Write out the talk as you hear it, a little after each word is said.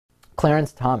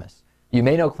Clarence Thomas. You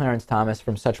may know Clarence Thomas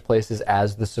from such places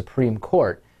as the Supreme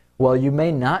Court. Well, you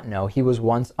may not know he was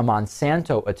once a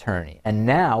Monsanto attorney, and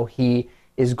now he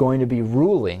is going to be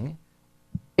ruling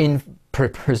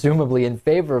presumably in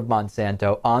favor of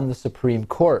Monsanto on the Supreme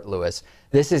Court, Lewis.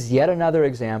 This is yet another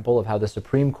example of how the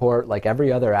Supreme Court, like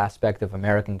every other aspect of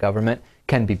American government,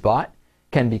 can be bought,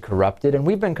 can be corrupted. And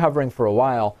we've been covering for a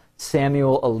while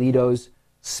Samuel Alito's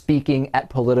speaking at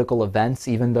political events,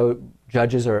 even though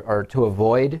judges are to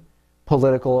avoid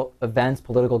political events,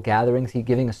 political gatherings. He's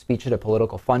giving a speech at a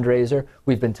political fundraiser.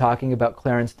 We've been talking about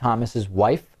Clarence Thomas's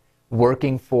wife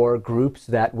working for groups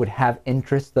that would have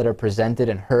interests that are presented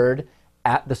and heard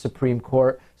at the Supreme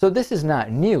Court. So this is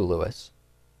not new, Lewis.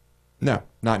 No,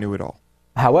 not new at all.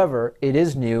 However, it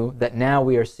is new that now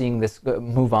we are seeing this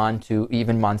move on to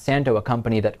even Monsanto, a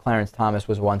company that Clarence Thomas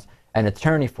was once an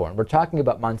attorney for. And we're talking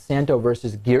about Monsanto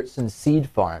versus Geertsen Seed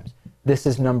Farms. This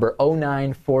is number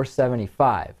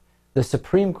 09475. The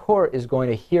Supreme Court is going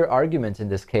to hear arguments in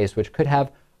this case which could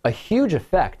have a huge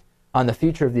effect on the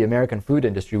future of the American food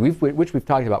industry, which we've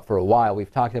talked about for a while.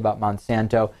 We've talked about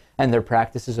Monsanto and their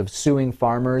practices of suing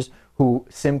farmers who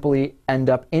simply end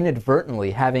up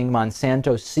inadvertently having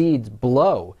Monsanto seeds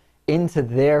blow into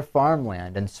their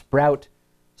farmland and sprout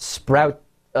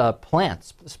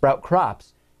plants, sprout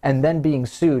crops, and then being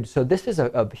sued. So this is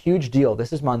a huge deal.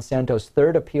 This is Monsanto's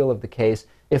third appeal of the case.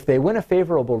 If they win a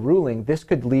favorable ruling, this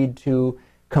could lead to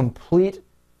complete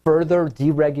further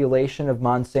deregulation of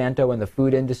Monsanto and the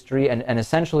food industry, and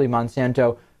essentially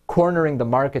Monsanto cornering the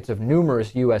markets of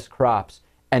numerous U.S. crops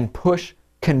and push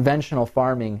conventional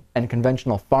farming and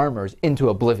conventional farmers into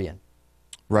oblivion.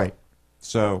 Right.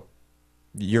 So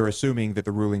you're assuming that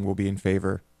the ruling will be in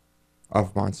favor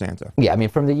of Monsanto. Yeah, I mean,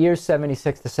 from the years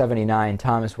 76 to 79,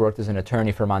 Thomas worked as an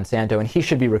attorney for Monsanto, and he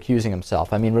should be recusing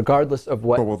himself. I mean, regardless of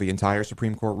what... But will the entire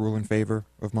Supreme Court rule in favor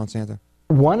of Monsanto?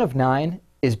 1 of 9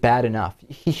 is bad enough.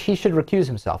 He should recuse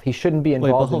himself. He shouldn't be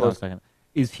involved. Wait, but hold on a second.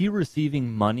 Is he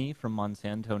receiving money from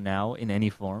Monsanto now in any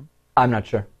form? I'm not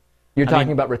sure. You're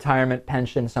talking about retirement,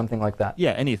 pension, something like that?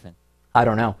 Yeah, anything. I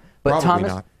don't know. But Probably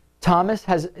Thomas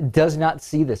does not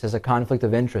see this as a conflict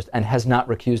of interest and has not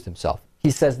recused himself. He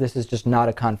says this is just not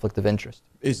a conflict of interest.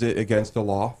 Is it against the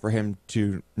law for him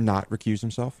to not recuse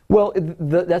himself? Well,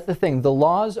 that's the thing. The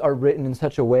laws are written in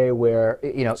such a way where,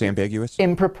 It's ambiguous?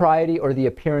 Impropriety or the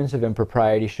appearance of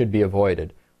impropriety should be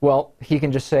avoided. Well, he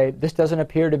can just say, this doesn't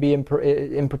appear to be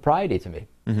impropriety to me.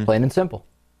 Mm-hmm. Plain and simple.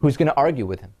 Who's going to argue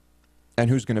with him? And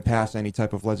who's going to pass any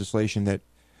type of legislation that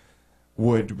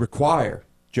would require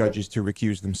judges to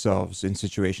recuse themselves in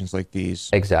situations like these?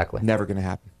 Exactly. Never going to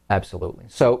happen. Absolutely.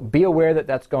 So be aware that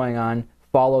that's going on.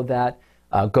 Follow that.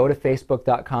 Go to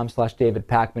facebook.com/David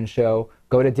Pakman Show.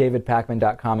 Go to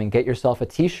davidpakman.com and get yourself a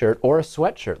t-shirt or a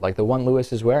sweatshirt like the one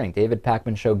Lewis is wearing, David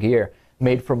Pakman Show gear,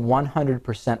 made from 100%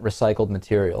 recycled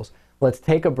materials. Let's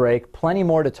take a break. Plenty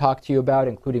more to talk to you about,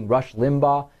 including Rush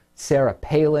Limbaugh, Sarah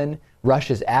Palin,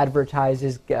 Rush's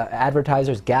advertisers,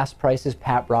 gas prices,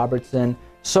 Pat Robertson.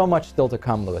 So much still to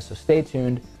come, Lewis. So stay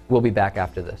tuned. We'll be back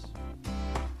after this.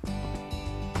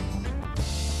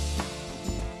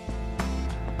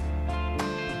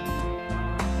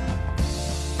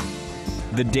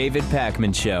 The David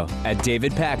Pakman Show at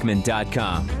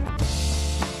davidpakman.com.